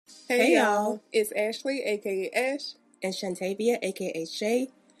Hey y'all, it's Ashley, aka Ash, and Shantavia, aka Shay,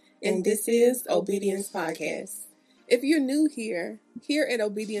 and this is Obedience Podcast. If you're new here at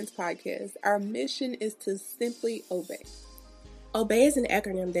Obedience Podcast, our mission is to simply obey. Obey is an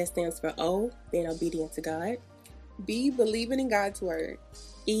acronym that stands for O, being obedient to God, B, believing in God's word,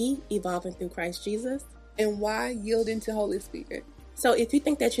 E, evolving through Christ Jesus, and Y, yielding to Holy Spirit. So if you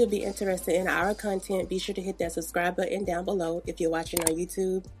think that you'll be interested in our content, be sure to hit that subscribe button down below if you're watching on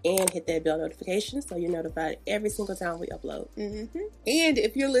YouTube, and hit that bell notification so you're notified every single time we upload. Mm-hmm. And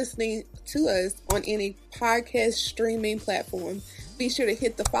if you're listening to us on any podcast streaming platform, be sure to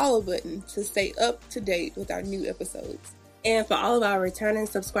hit the follow button to stay up to date with our new episodes. And for all of our returning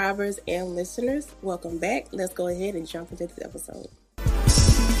subscribers and listeners, welcome back. Let's go ahead and jump into this episode.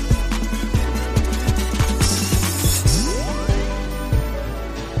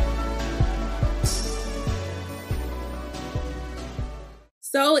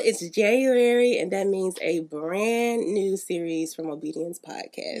 So it's January, and that means a brand new series from Obedience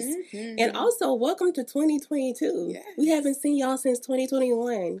Podcast. Mm-hmm. And also, welcome to 2022. Yes. We haven't seen y'all since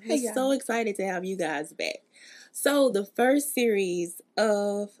 2021. We're so excited to have you guys back. So the first series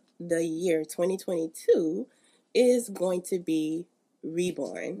of the year 2022 is going to be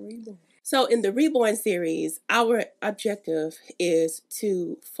Reborn. So in the Reborn series, our objective is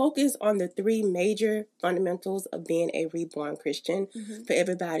to focus on the three major fundamentals of being a reborn Christian for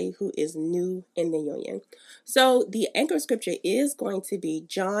everybody who is new in the union. So the anchor scripture is going to be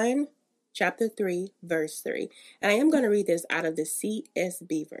John chapter 3, verse 3. And I am going to read this out of the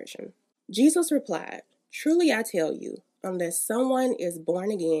CSB version. Jesus replied, "Truly I tell you, unless someone is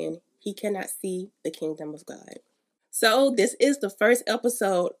born again, he cannot see the kingdom of God." So this is the first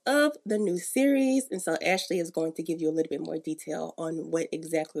episode of the new series, and so Ashley is going to give you a little bit more detail on what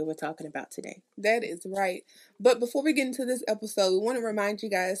exactly we're talking about today. That is right. But before we get into this episode, we want to remind you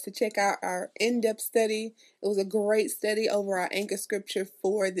guys to check out our in-depth study. It was a great study over our anchor scripture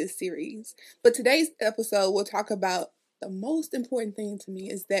for this series. But today's episode, we'll talk about the most important thing to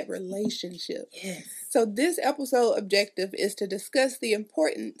me is that relationship. Yes. So this episode objective is to discuss the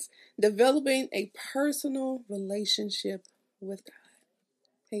importance developing a personal relationship with God.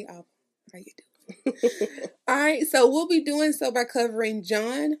 Hey, Al, how you doing? All right, so we'll be doing so by covering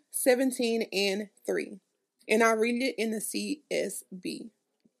John 17 and 3. And I'll read it in the CSB.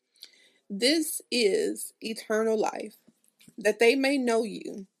 "This is eternal life, that they may know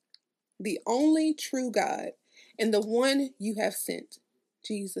you, the only true God, and the one you have sent,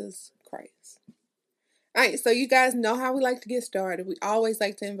 Jesus Christ." All right, so you guys know how we like to get started. We always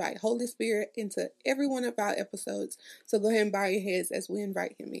like to invite Holy Spirit into every one of our episodes. So go ahead and bow your heads as we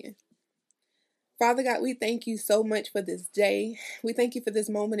invite him in. Father God, we thank you so much for this day. We thank you for this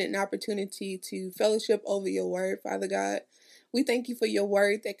moment and opportunity to fellowship over your word, Father God. We thank you for your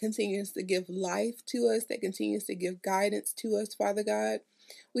word that continues to give life to us, that continues to give guidance to us, Father God.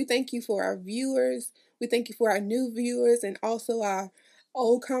 We thank you for our viewers. We thank you for our new viewers and also our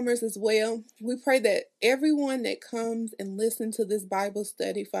old comers as well. We pray that everyone that comes and listens to this Bible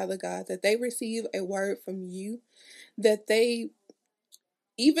study, Father God, that they receive a word from you, that they,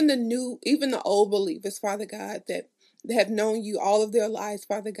 even the old believers, Father God, that have known you all of their lives,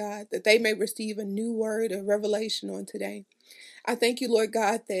 Father God, that they may receive a new word of revelation on today. I thank you, Lord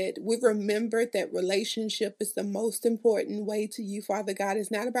God, that we've remembered that relationship is the most important way to you, Father God.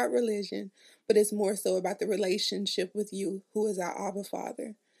 It's not about religion, but it's more so about the relationship with you, who is our Abba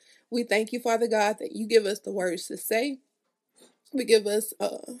Father. We thank you, Father God, that you give us the words to say. We give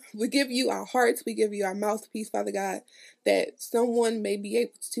you our hearts. We give you our mouthpiece, Father God, that someone may be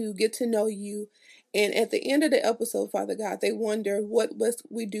able to get to know you. And at the end of the episode, Father God, they wonder what must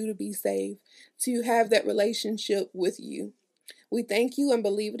we do to be saved, to have that relationship with you. We thank you and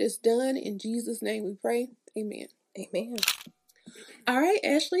believe it is done. In Jesus' name we pray. Amen. Amen. All right,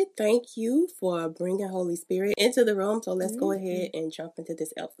 Ashley, thank you for bringing Holy Spirit into the room. So let's go ahead and jump into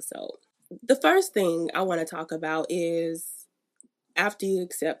this episode. The first thing I want to talk about is after you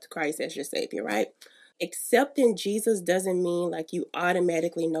accept Christ as your Savior, right? Accepting Jesus doesn't mean like you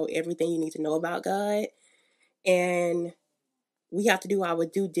automatically know everything you need to know about God. And we have to do our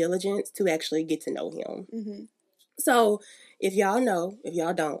due diligence to actually get to know him. Mm-hmm. So if y'all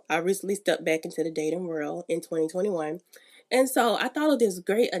don't, I recently stepped back into the dating world in 2021. And so I thought of this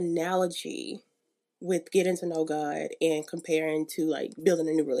great analogy with getting to know God and comparing to like building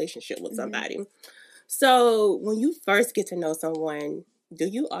a new relationship with somebody. So when you first get to know someone, do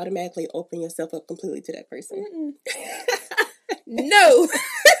you automatically open yourself up completely to that person? No.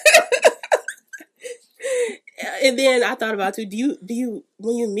 And then I thought about too, do you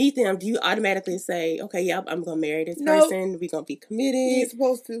when you meet them, do you automatically say, okay, yeah, I'm gonna marry this person, we're gonna be committed? You ain't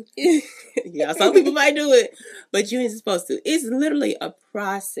supposed to. Yeah, some people might do it, but you ain't supposed to. It's literally a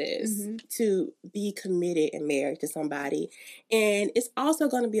process to be committed and married to somebody. And it's also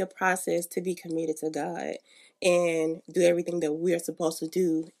gonna be a process to be committed to God and do everything that we're supposed to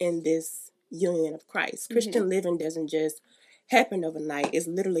do in this union of Christ. Christian living doesn't just happen overnight. It's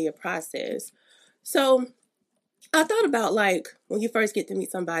literally a process. So I thought about, like, when you first get to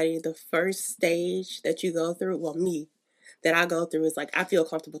meet somebody, the first stage that you go through, well, me, that I go through is, like, I feel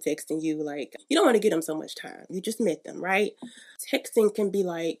comfortable texting you. Like, you don't want to give them so much time. You just met them, right? Texting can be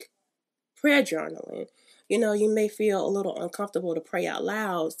like prayer journaling. You know, you may feel a little uncomfortable to pray out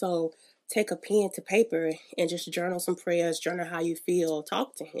loud, so take a pen to paper and just journal some prayers, journal how you feel,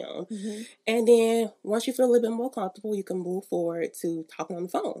 talk to him. And then once you feel a little bit more comfortable, you can move forward to talking on the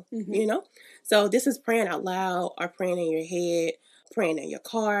phone, you know? So this is praying out loud or praying in your head, praying in your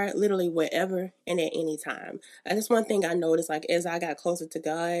car, literally wherever and at any time. And that's one thing I noticed, like, as I got closer to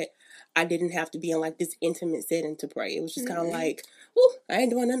God, I didn't have to be in, like, this intimate setting to pray. It was just kind of like, oh, I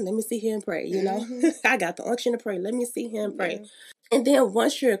ain't doing nothing. Let me see him pray, you know? I got the unction to pray. Let me see him pray. And then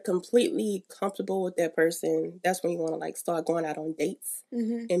once you're completely comfortable with that person, that's when you want to, like, start going out on dates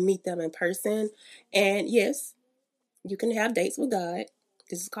and meet them in person. And yes, you can have dates with God.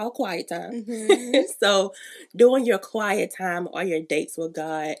 This is called quiet time. So during your quiet time or your dates with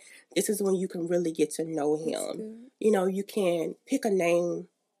God, this is when you can really get to know him. You know, you can pick a name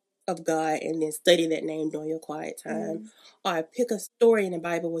of God and then study that name during your quiet time, or pick a story in the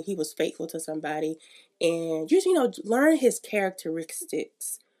Bible where he was faithful to somebody and just, you know, learn his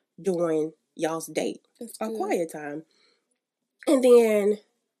characteristics during y'all's date or quiet time. And then,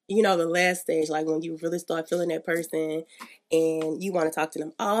 you know, the last stage, like when you really start feeling that person and you want to talk to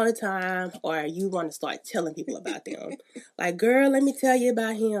them all the time, or you want to start telling people about them. Like, girl, let me tell you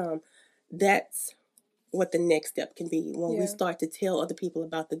about him. That's what the next step can be when we start to tell other people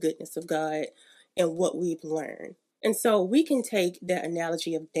about the goodness of God and what we've learned. And so we can take that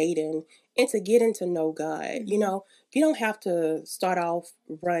analogy of dating into getting to know God. You know, you don't have to start off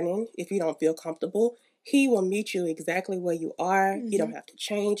running if you don't feel comfortable. He will meet you exactly where you are. You don't have to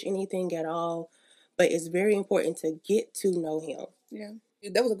change anything at all. But it's very important to get to know him. Yeah.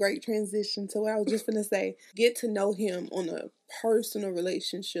 That was a great transition to what I was just going to say. Get to know him on a personal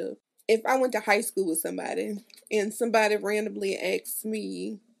relationship. If I went to high school with somebody and somebody randomly asked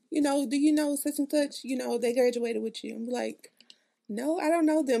me, you know, do you know such and such? You know, they graduated with you. I'm like, no, I don't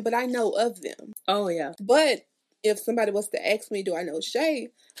know them, but I know of them. Oh, yeah. But if somebody was to ask me, do I know Shay?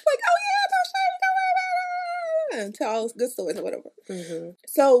 I'm like, oh, yeah, I know Shay. And tell all those good stories or whatever.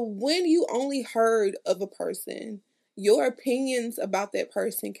 So when you only heard of a person, your opinions about that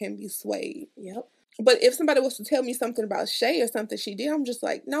person can be swayed. Yep. But if somebody was to tell me something about Shay or something she did, I'm just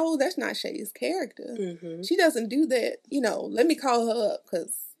like, no, that's not Shay's character. She doesn't do that. You know, let me call her up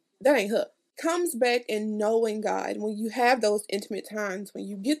because that ain't her. Comes back in knowing God. When you have those intimate times, when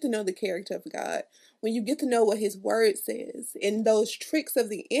you get to know the character of God, when you get to know what his word says, and those tricks of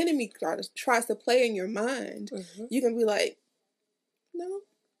the enemy tries to play in your mind, you can be like, no,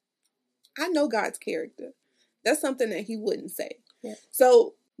 I know God's character. That's something that he wouldn't say. Yeah.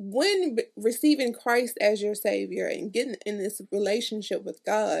 So when receiving Christ as your Savior and getting in this relationship with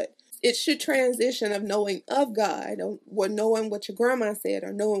God, it should transition of knowing of God, or knowing what your grandma said,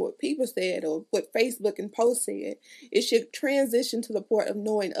 or knowing what people said, or what Facebook and posts said. It should transition to the point of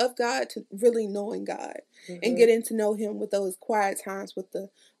knowing of God to really knowing God and getting to know him with those quiet times, with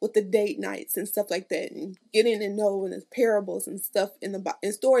the date nights and stuff like that, and getting to know the parables and stuff in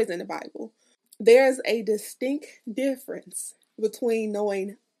stories in the Bible. There's a distinct difference between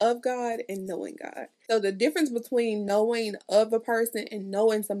knowing of God and knowing God. So the difference between knowing of a person and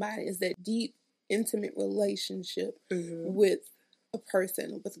knowing somebody is that deep, intimate relationship with a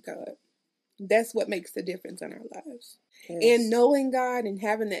person, with God. That's what makes the difference in our lives. Yes. And knowing God and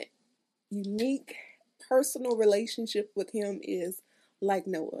having that unique, personal relationship with him is like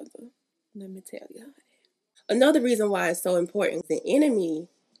no other. Let me tell you. Another reason why it's so important, the enemy,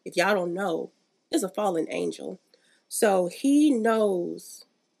 if y'all don't know, is a fallen angel. So he knows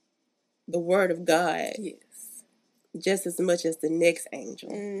the word of God just as much as the next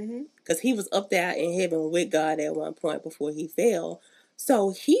angel. Because he was up there in heaven with God at one point before he fell.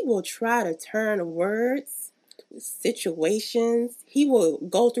 So he will try to turn words, situations. He will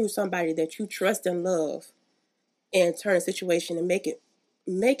go through somebody that you trust and love and turn a situation and make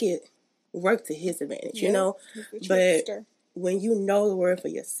it work to his advantage, you know? But when you know the word for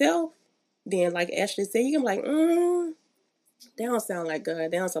yourself, then like Ashley said, you can be like, they don't sound like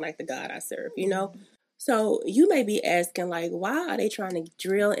God. They don't sound like the God I serve, you know? So you may be asking, like, why are they trying to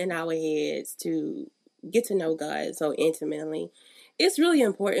drill in our heads to get to know God so intimately? It's really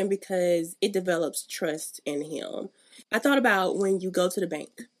important because it develops trust in Him. I thought about when you go to the bank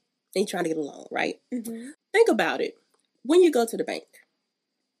and you're trying to get a loan, right? Mm-hmm. Think about it. When you go to the bank,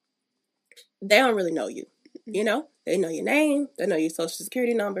 they don't really know you. You know, they know your name, they know your social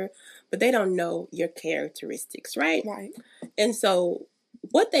security number, but they don't know your characteristics, right? Right. And so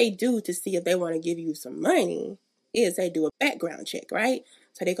what they do to see if they want to give you some money is they do a background check, right?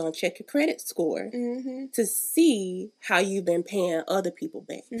 So they're going to check your credit score to see how you've been paying other people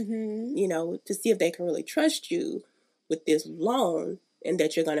back, you know, to see if they can really trust you with this loan and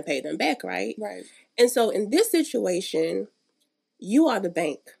that you're going to pay them back, right? Right. And so in this situation, you are the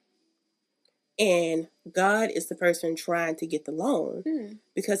bank. And God is the person trying to get the loan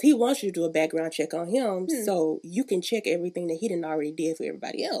because He wants you to do a background check on Him so you can check everything that He didn't already did for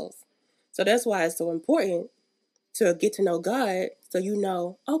everybody else. So that's why it's so important to get to know God so you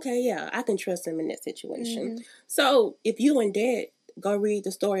know, okay, yeah, I can trust Him in that situation. So if you in debt, go read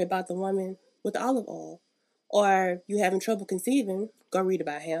the story about the woman with the olive oil. Or you having trouble conceiving, go read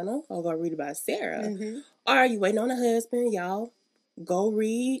about Hannah or go read about Sarah. Or you waiting on a husband, y'all, go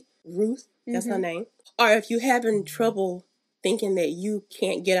read Ruth. That's her name. Or if you having trouble thinking that you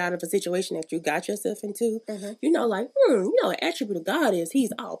can't get out of a situation that you got yourself into, you know, like, you know, an attribute of God is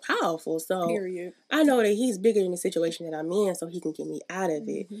He's all powerful. So Period. I know that He's bigger than the situation that I'm in, so He can get me out of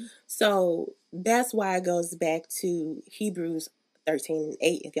it. So that's why it goes back to Hebrews 13:8.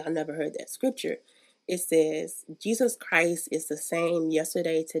 If y'all never heard that scripture, it says, Jesus Christ is the same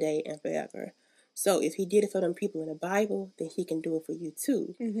yesterday, today, and forever. So if He did it for them people in the Bible, then He can do it for you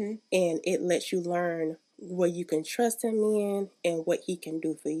too. And it lets you learn where you can trust Him in and what He can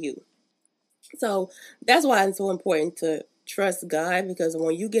do for you. So that's why it's so important to trust God, because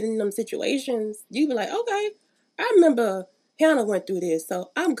when you get in them situations, you be like, okay, I remember Hannah went through this,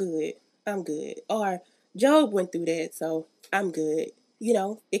 so I'm good. Or Job went through that, so I'm good. You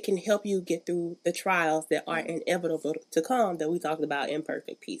know, it can help you get through the trials that are inevitable to come that we talked about in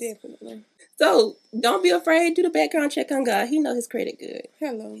Perfect Peace. Definitely. So don't be afraid. Do the background check on God. He knows His credit good.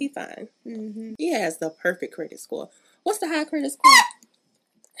 Hello. He fine. He has the perfect credit score. What's the high credit score?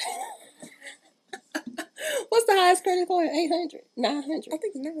 What's the highest credit score? 800? 900? I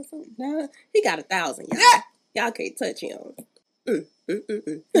think it's 9 something. No, he got 1,000, y'all. Y'all can't touch him.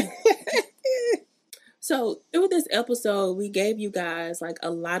 So through this episode, we gave you guys like a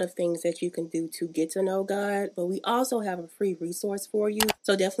lot of things that you can do to get to know God, but we also have a free resource for you.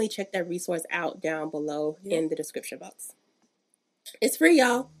 So definitely check that resource out down below in the description box. It's free,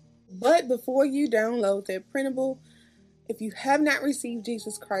 y'all. But before you download that printable, if you have not received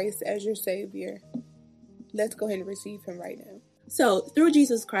Jesus Christ as your Savior, let's go ahead and receive Him right now. So through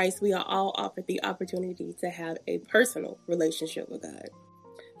Jesus Christ, we are all offered the opportunity to have a personal relationship with God.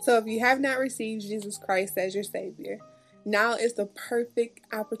 So if you have not received Jesus Christ as your Savior, now is the perfect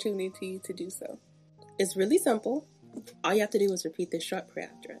opportunity to do so. It's really simple. All you have to do is repeat this short prayer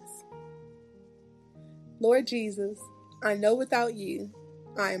after us. Lord Jesus, I know without you,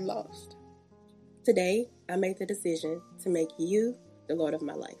 I am lost. Today, I make the decision to make you the Lord of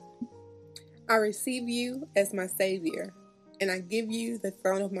my life. I receive you as my Savior, and I give you the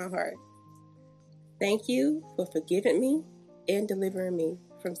throne of my heart. Thank you for forgiving me and delivering me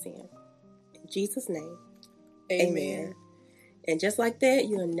from sin. In Jesus' name, amen. And just like that,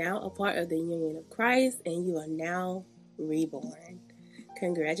 you are now a part of the union of Christ, and you are now reborn.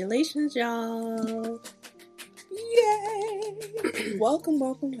 Congratulations, y'all. Yay! Welcome,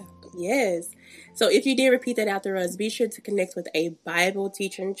 welcome, welcome. Yes. So if you did repeat that after us, be sure to connect with a Bible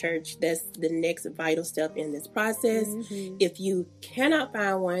teacher in church. That's the next vital step in this process. If you cannot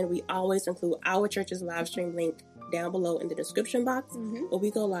find one, we always include our church's live stream link down below in the description box, where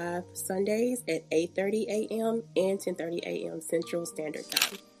we go live Sundays at 8:30 a.m. and 10:30 a.m. Central Standard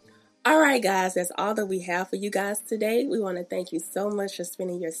Time. All right, guys, that's all that we have for you guys today. We want to thank you so much for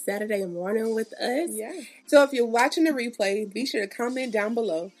spending your Saturday morning with us. Yeah. So if you're watching the replay, be sure to comment down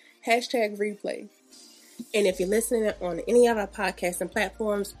below, #replay. And if you're listening on any of our podcasting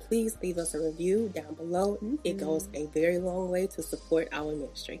platforms, please leave us a review down below. It goes a very long way to support our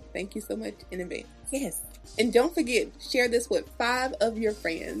ministry. Thank you so much in advance. Yes. And don't forget, share this with 5 of your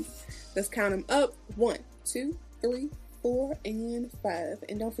friends. Let's count them up. 1, 2, 3, 4, and 5.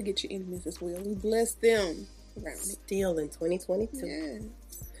 And don't forget your enemies as well. We bless them around it. Still in 2022. Yeah.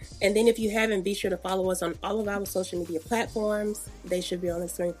 And then if you haven't, be sure to follow us on all of our social media platforms. They should be on the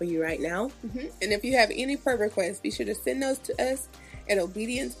screen for you right now. And if you have any prayer requests, be sure to send those to us at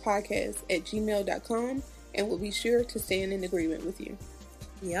obediencepodcast@gmail.com, and we'll be sure to stand in agreement with you.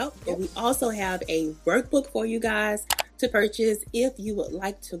 Yep. And we also have a workbook for you guys to purchase if you would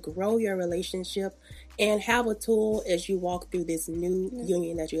like to grow your relationship and have a tool as you walk through this new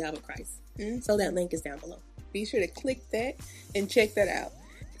union that you have with Christ. So that link is down below. Be sure to click that and check that out.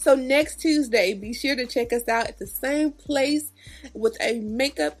 So next Tuesday, be sure to check us out at the same place with a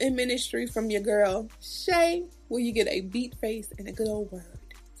makeup and ministry from your girl, Shay, where you get a beat face and a good old word.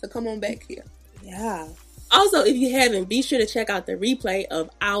 So come on back here. Yeah. Also, if you haven't, be sure to check out the replay of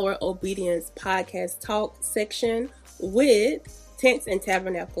our Obedience Podcast Talk section with Tents and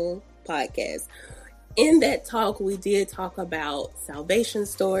Tabernacle Podcast. In that talk, we did talk about salvation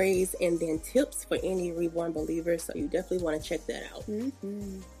stories and then tips for any reborn believers. So you definitely want to check that out.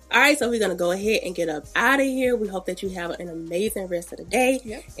 All right, so we're going to go ahead and get up out of here. We hope that you have an amazing rest of the day.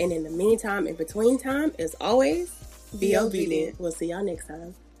 Yep. And in the meantime, in between time, as always, be obedient. We'll see y'all next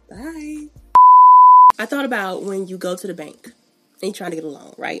time. Bye. I thought about when you go to the bank and you're trying to get a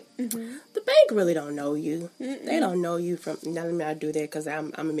loan, right? The bank really don't know you. They don't know you from... Now, let me not do that because I'm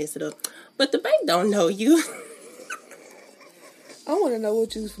going to mess it up. But the bank don't know you. I want to know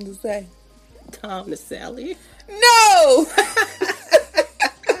what you was going to say. Tom to Sally. No!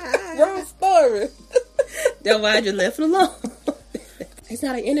 Wrong story. That's why I just left it alone. It's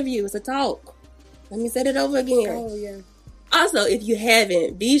not an interview. It's a talk. Let me say it over again. Oh, yeah. Also, if you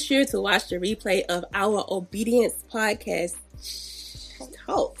haven't, be sure to watch the replay of our Obedience Podcast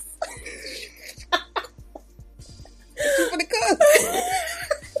talks. You for the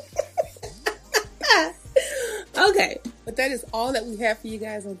cuss. Okay. But that is all that we have for you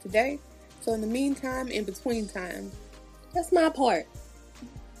guys on today. So in the meantime, in between time, That's my part.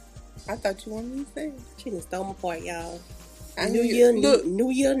 I thought you wanted me to sing. She done stole my part, y'all. New year, new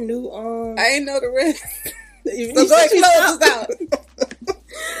I ain't know the rest. So go ahead and close us out.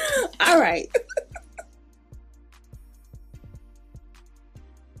 All right.